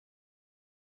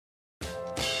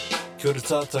Kia ora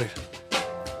tātou.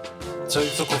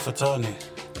 Tautoko For Tane.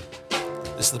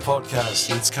 It's the podcast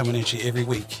and it's coming at you every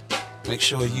week. Make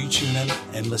sure you tune in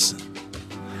and listen.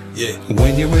 Yeah.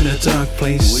 When you're in a dark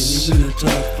place, and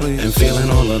feeling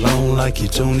all alone like you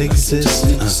don't exist,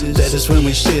 that is when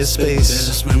we share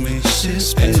space.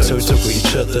 And Tautoko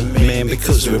each other, man,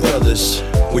 because we're brothers.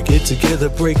 We get together,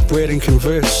 break bread and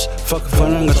converse. Fuck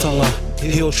whanangatanga,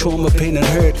 heal trauma, pain and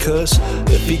hurt. Cause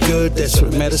if be good, that's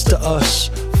what matters to us.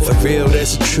 For real,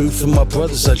 that's the truth, and my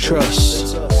brothers I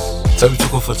trust.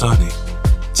 Tautoko For Tane,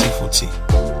 T for T.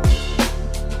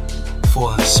 For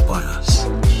us, by us.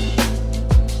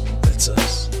 That's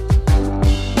us.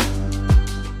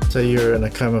 So you were in a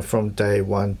coma from day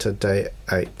 1 to day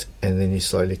 8, and then you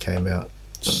slowly came out.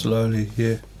 Slowly,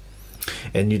 yeah.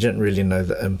 And you didn't really know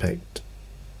the impact.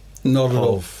 Not at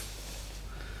all.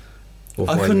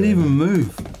 I couldn't even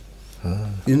move.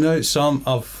 You know, so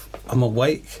I'm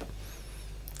awake,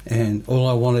 and all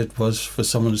I wanted was for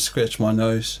someone to scratch my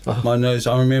nose. My nose,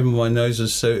 I remember my nose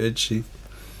was so itchy,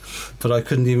 but I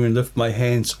couldn't even lift my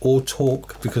hands or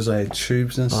talk because I had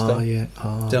tubes and stuff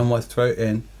down my throat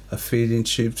and a feeding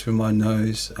tube through my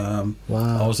nose. Wow.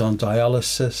 I was on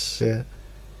dialysis. Yeah.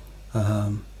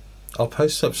 I'll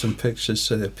post up some pictures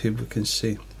so that people can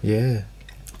see. Yeah.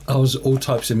 I was all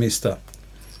types of messed up.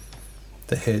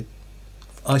 The head.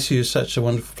 ICU is such a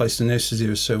wonderful place. The nurses there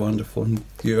are so wonderful, and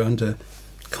you're under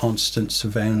constant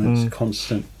surveillance,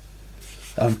 constant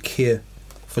care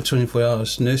for 24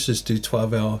 hours. Nurses do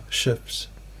 12-hour shifts.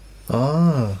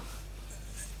 That's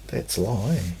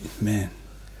long, eh? Man.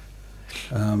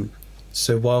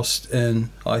 So whilst in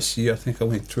ICU, I think I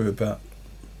went through about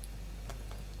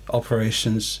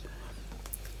operations.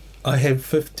 I had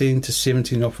 15 to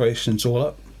 17 operations all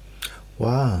up.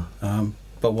 Wow.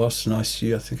 But whilst in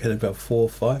ICU, I think I had about 4 or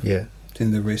 5. Yeah.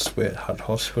 Then the rest were at Hutt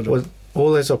Hospital. Was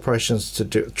all those operations to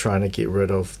do trying to get rid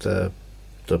of the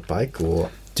bike, or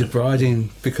debriding,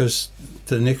 because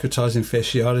the necrotizing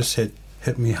fasciitis had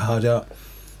hit me hard out,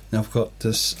 and I've got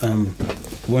this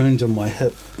wound on my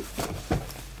hip.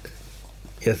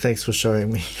 Yeah, thanks for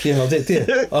showing me. Yeah, that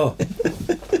there. Oh,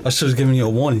 I should have given you a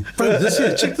warning. Bro, this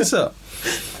here, check this out.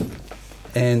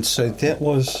 And so that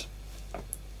was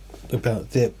about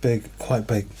that big, quite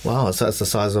big. Wow, so it's the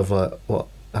size of what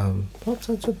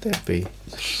size would that be?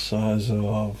 Size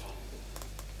of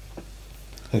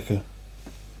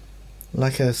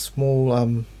like a small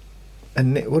and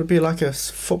would it be like a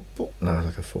football? No,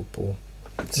 like a football.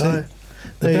 No,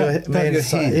 about your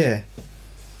hand. Yeah,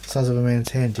 size of a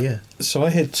man's hand. Yeah. So I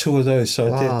had 2 of those.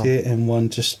 So I had that there and one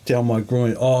just down my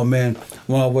groin. Oh man,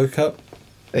 when I woke up,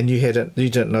 and you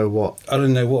didn't know what? I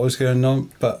didn't know what was going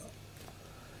on, but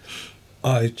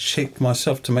I checked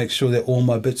myself to make sure that all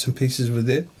my bits and pieces were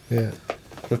there. Yeah.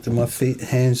 Looked at my feet,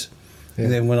 hands,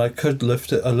 and then when I could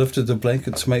lift it, I lifted the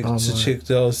blanket to check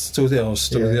that I was still there. I was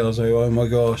still there. I was like, oh my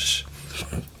gosh,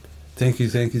 thank you.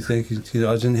 You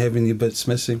know, I didn't have any bits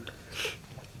missing.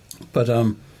 But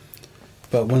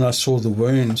when I saw the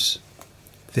wounds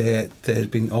that they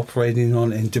had been operating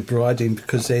on and debriding,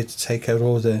 because they had to take out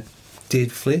all the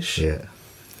dead flesh. Yeah.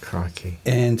 Crikey.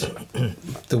 And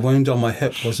the wound on my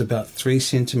hip was about 3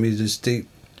 centimetres deep.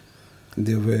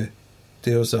 There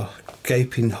was a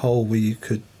gaping hole where you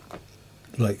could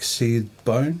like see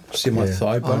bone, see my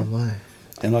thigh bone. Oh my.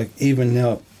 And like even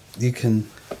now you can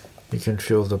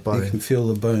feel the bone. You can feel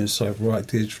the bone. It's like right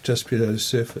there, just below the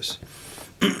surface.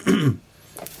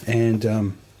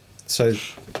 And so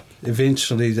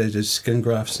eventually they did skin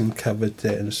grafts and covered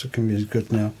that, and it's looking really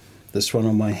good now. This one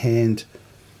on my hand,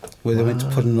 where they went to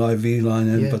put an IV line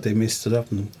in, but they messed it up,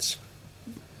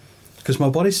 because my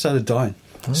body started dying.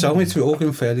 So I went through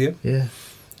organ failure. Yeah.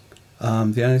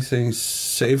 The only thing,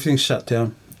 so everything shut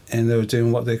down, and they were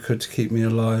doing what they could to keep me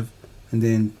alive, and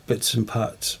then bits and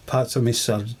parts of me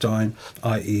started dying,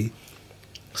 i.e.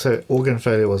 So organ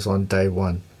failure was on day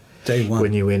 1. Day 1.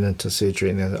 When you went into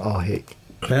surgery, and they're like, oh heck.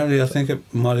 Apparently, I think it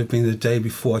might have been the day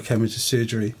before I came into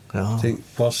surgery. I think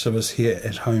whilst I was here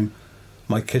at home,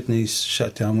 my kidneys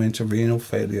shut down, went to renal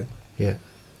failure. Yeah.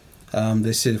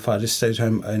 They said if I had stayed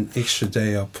home an extra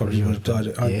day, I probably would have died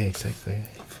at home. Yeah, exactly.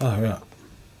 Far out.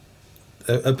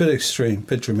 A bit extreme, a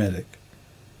bit dramatic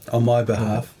on my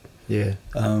behalf. Yeah.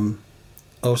 I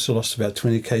also lost about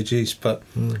 20 kgs, but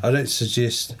I don't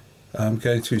suggest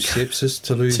going through sepsis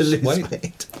to lose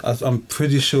weight. I'm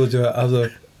pretty sure there are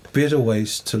other better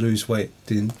ways to lose weight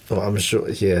than... Oh, I'm sure,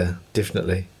 yeah,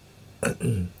 definitely.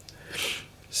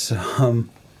 So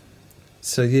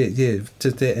did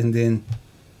that, and then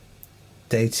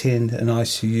day 10 in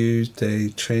ICU, they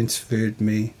transferred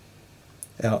me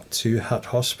out to Hutt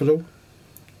Hospital,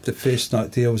 the first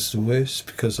night there was the worst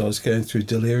because I was going through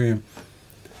delirium.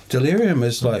 Delirium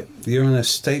is like you're in a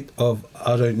state of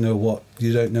I don't know what.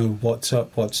 You don't know what's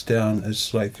up, what's down.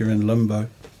 It's like you're in limbo.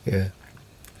 Yeah.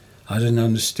 I didn't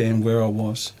understand where I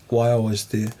was, why I was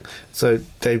there. So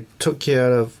they took you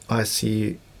out of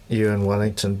ICU in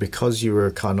Wellington because you were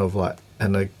kind of like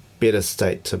in a better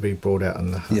state to be brought out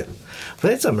in the hut. Yeah.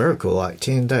 But that's a miracle, like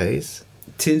 10 days.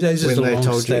 10 days is a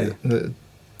long stay.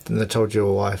 They told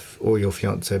your wife or your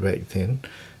fiancé back then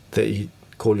that you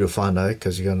call your whānau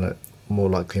because you're going to more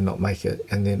likely not make it.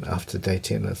 And then after day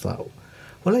 10, it's like,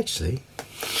 well, actually...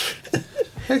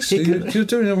 You're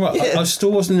doing it right. Yeah. I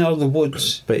still wasn't out of the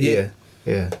woods. But yet.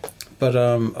 Yeah. But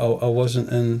I wasn't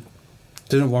in...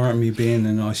 Didn't warrant me being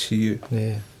in ICU.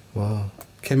 Yeah, wow.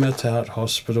 Came out to Hut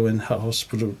Hospital, and Hut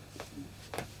Hospital,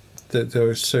 they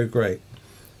were so great.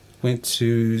 Went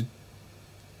to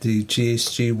the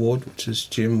GSG ward, which is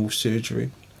general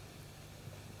surgery.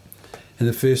 And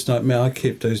the first night, man, I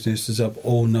kept those nurses up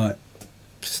all night.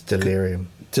 Just delirium.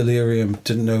 Delirium,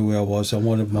 didn't know where I was. I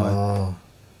wanted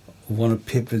I wanted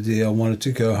pepper there, I wanted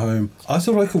to go home. I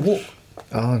thought I could walk.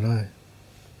 Oh, no.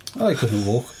 I couldn't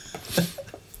walk.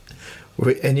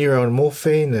 And you're on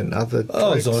morphine and other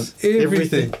drugs? I was on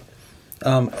everything.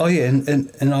 In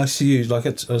ICU, like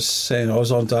I was saying, I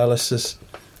was on dialysis.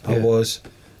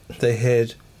 Yeah. They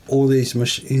had all these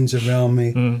machines around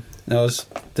me. And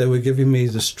they were giving me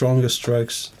the strongest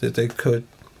drugs that they could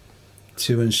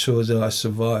to ensure that I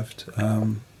survived.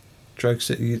 Drugs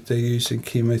that they use in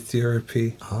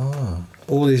chemotherapy.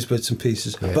 All these bits and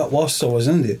pieces. Yeah. But whilst I was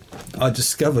in there, I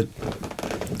discovered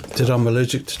that I'm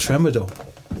allergic to tramadol.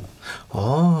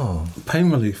 Pain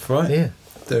relief, right? Yeah.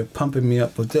 They were pumping me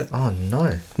up with that. Oh,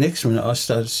 no. Next minute, I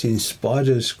started seeing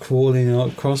spiders crawling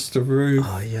across the roof.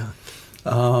 Oh, yeah.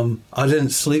 I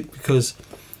didn't sleep because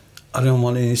I didn't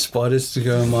want any spiders to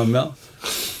go in my mouth.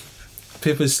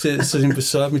 Pippa's sitting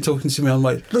beside me talking to me. I'm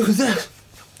like, look at that.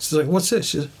 She's like, what's that?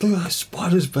 She's like, look at those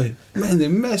spiders, babe. Man, they're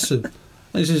massive.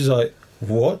 And she's like,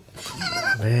 what?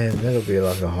 Man, that'll be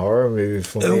like a horror movie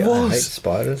for me. I hate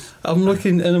spiders. I'm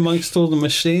looking in amongst all the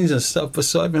machines and stuff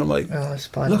beside me. I'm like,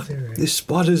 spiders. Look, there's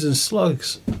spiders and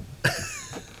slugs.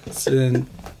 So then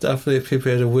after that, Pippa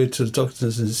had a word to the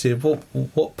doctors and said,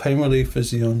 what pain relief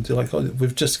is he on? They're like, oh,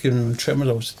 we've just given him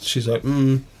tramadol. She's like,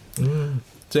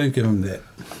 don't give him that.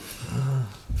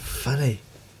 Funny.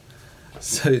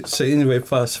 So anyway,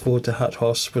 fast forward to Hut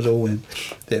Hospital, and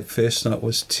that first night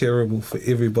was terrible for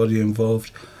everybody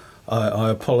involved.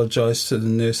 I apologised to the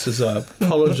nurses. I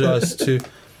apologised to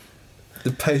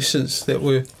the patients that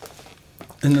were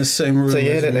in the same room. So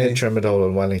you hadn't had tramadol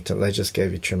in Wellington. They just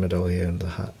gave you tramadol here in the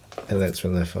hut, and that's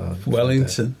when they found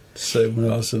Wellington. So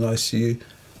when I was in ICU,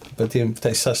 but then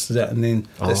they sussed it out, and then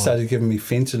they started giving me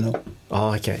fentanyl.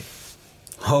 Oh, okay.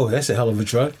 Oh, that's a hell of a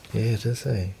drug. Yeah, it is,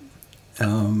 eh?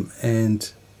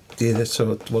 And yeah, that's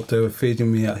what they were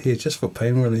feeding me out here, just for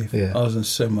pain relief. Yeah. I was in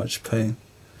so much pain.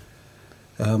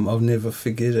 I'll never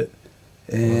forget it.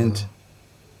 And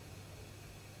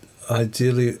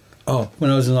ideally,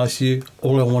 when I was in ICU,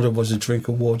 all I wanted was a drink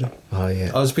of water. Oh,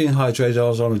 yeah. I was being hydrated, I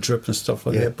was on a drip and stuff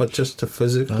like that, but just to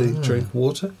physically drink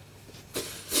water.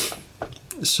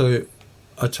 So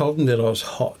I told them that I was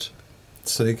hot.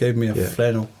 So they gave me a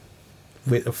flannel,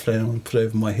 wet a flannel and put it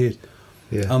over my head.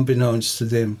 Yeah. Unbeknownst to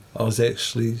them, I was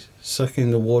actually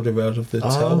sucking the water out of the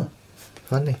towel.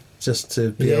 Funny. Just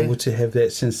to be able to have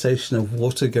that sensation of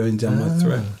water going down my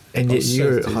throat. And yet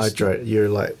you're hydrated. You're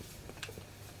like...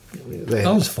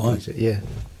 I was fine. Yeah.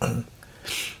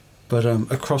 But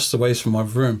across the ways from my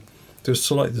room, there was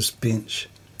sort of like this bench.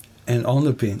 And on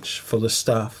the bench for the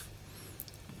staff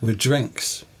were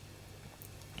drinks.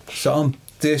 So I'm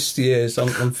thirsty as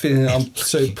I'm feeling, I'm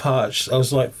so parched. I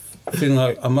was like feeling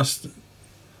like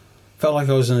felt like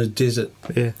I was in a desert.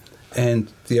 Yeah.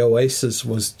 And the oasis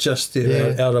was just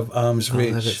there, out of arm's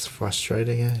reach. That's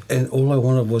frustrating, eh? And all I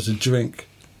wanted was a drink.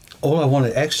 All I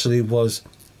wanted actually was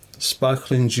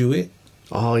sparkling duet.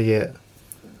 Oh, yeah.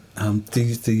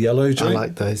 The yellow drink. I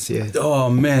like those, yeah.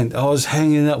 Oh, man, I was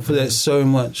hanging out for that so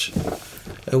much.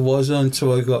 It wasn't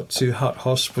until I got to Hut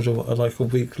Hospital, like a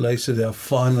week later, that I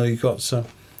finally got some.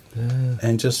 Yeah.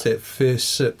 And just that first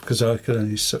sip, because I could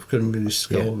only sip, couldn't really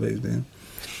scull back then.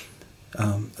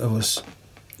 It was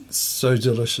so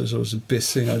delicious. It was the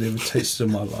best thing I'd ever tasted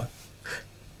in my life.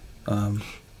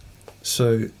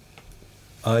 So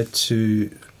I had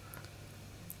to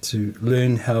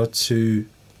learn how to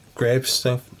grab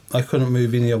stuff. I couldn't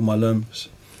move any of my limbs.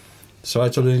 So I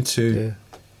had to learn to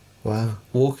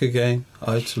walk again.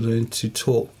 I had to learn to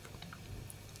talk.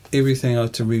 Everything I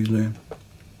had to relearn.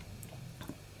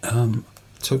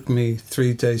 Took me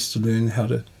 3 days to learn how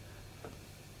to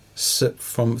sip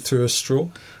through a straw.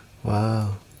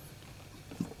 Wow.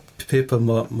 Pippa,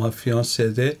 my fiancée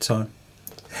at that time,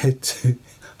 had to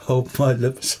hold my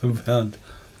lips around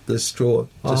the straw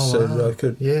just so that I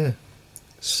could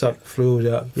suck fluid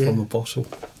out from a bottle.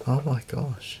 Oh my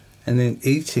gosh. And then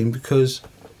eating, because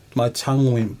my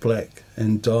tongue went black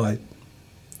and died.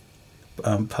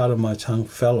 Part of my tongue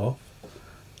fell off,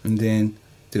 and then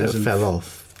there was fell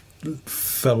off.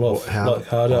 Like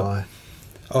hard up.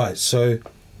 All right, so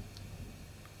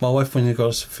my wife, when she got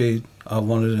us feed, I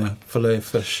wanted a fillet of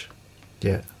fish.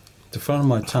 Yeah. The front of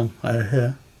my tongue, right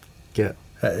here. Yeah.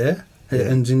 Right there. The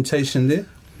indentation there.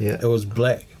 Yeah. It was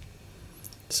black.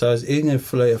 So I was eating a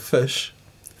fillet of fish,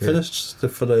 finished the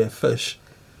fillet of fish,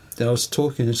 then I was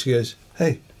talking and she goes,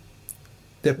 "Hey,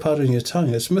 that part on your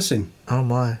tongue, it's missing." Oh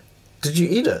my. Did you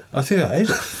eat it? I think I ate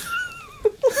it.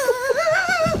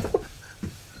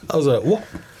 I was like, "What?"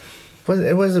 Was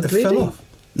it bleeding? Fell off.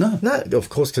 No. No, of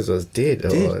course, because it was dead.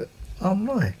 Dead. Oh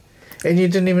my. And you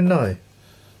didn't even know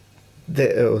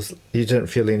that it was, you didn't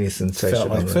feel any sensation? Felt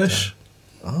like fish.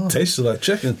 Oh. Tasted like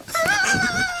chicken.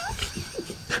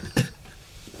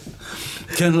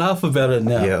 Can laugh about it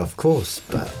now. Yeah, of course,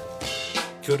 but...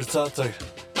 Kia ora tātou.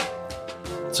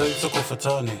 Tautoko For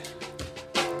Tane.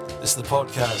 It's the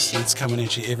podcast that's coming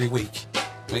at you every week.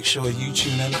 Make sure you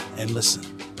tune in and listen.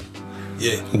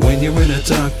 Yeah. When you're in a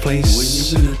dark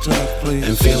place,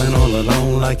 and feeling all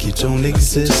alone like you don't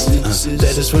exist,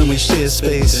 that is when we share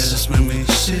space,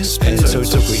 and talk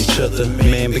to each other,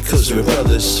 man, because we're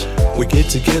brothers. We get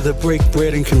together, break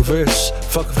bread and converse.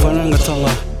 Fuck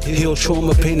whanangatanga, heal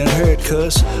trauma, pain and hurt,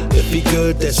 cuz it be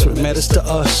good, that's what matters to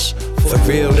us. For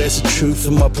real, that's the truth,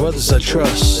 and my brothers I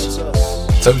trust.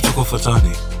 Tautoko For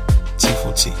Tane, T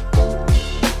for T,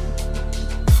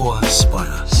 for us, by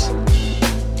us.